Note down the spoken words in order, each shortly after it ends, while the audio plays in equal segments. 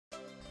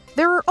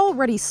There are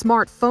already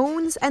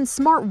smartphones and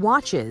smart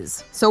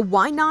watches, so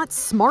why not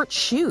smart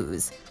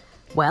shoes?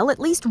 Well, at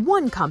least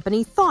one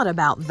company thought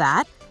about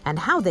that and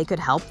how they could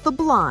help the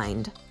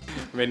blind.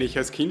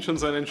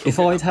 If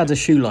I'd had a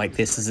shoe like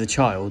this as a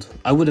child,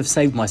 I would have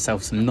saved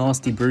myself some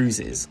nasty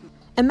bruises.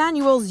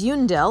 Emanuel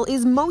Zuendel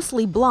is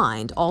mostly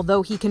blind,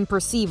 although he can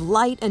perceive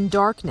light and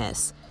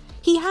darkness.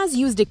 He has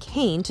used a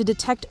cane to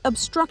detect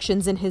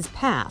obstructions in his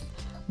path,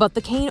 but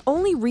the cane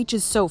only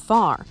reaches so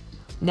far.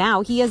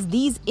 Now he has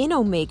these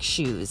InnoMake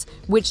shoes,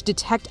 which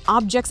detect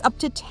objects up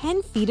to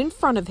 10 feet in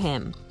front of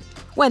him.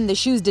 When the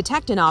shoes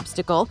detect an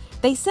obstacle,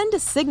 they send a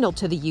signal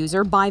to the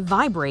user by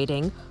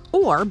vibrating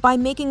or by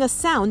making a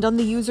sound on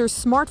the user's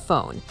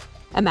smartphone.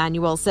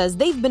 Emanuel says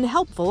they've been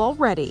helpful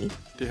already.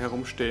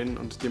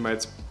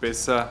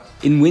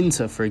 In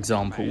winter, for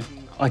example,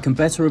 I can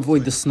better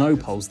avoid the snow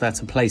poles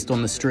that are placed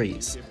on the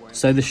streets,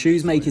 so the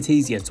shoes make it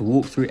easier to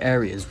walk through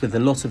areas with a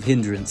lot of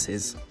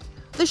hindrances.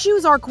 The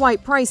shoes are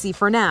quite pricey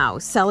for now,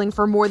 selling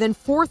for more than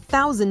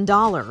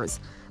 $4,000.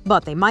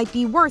 But they might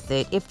be worth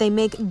it if they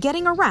make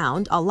getting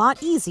around a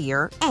lot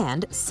easier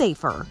and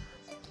safer.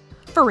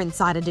 For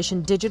Inside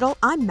Edition Digital,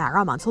 I'm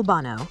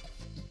Montalbano.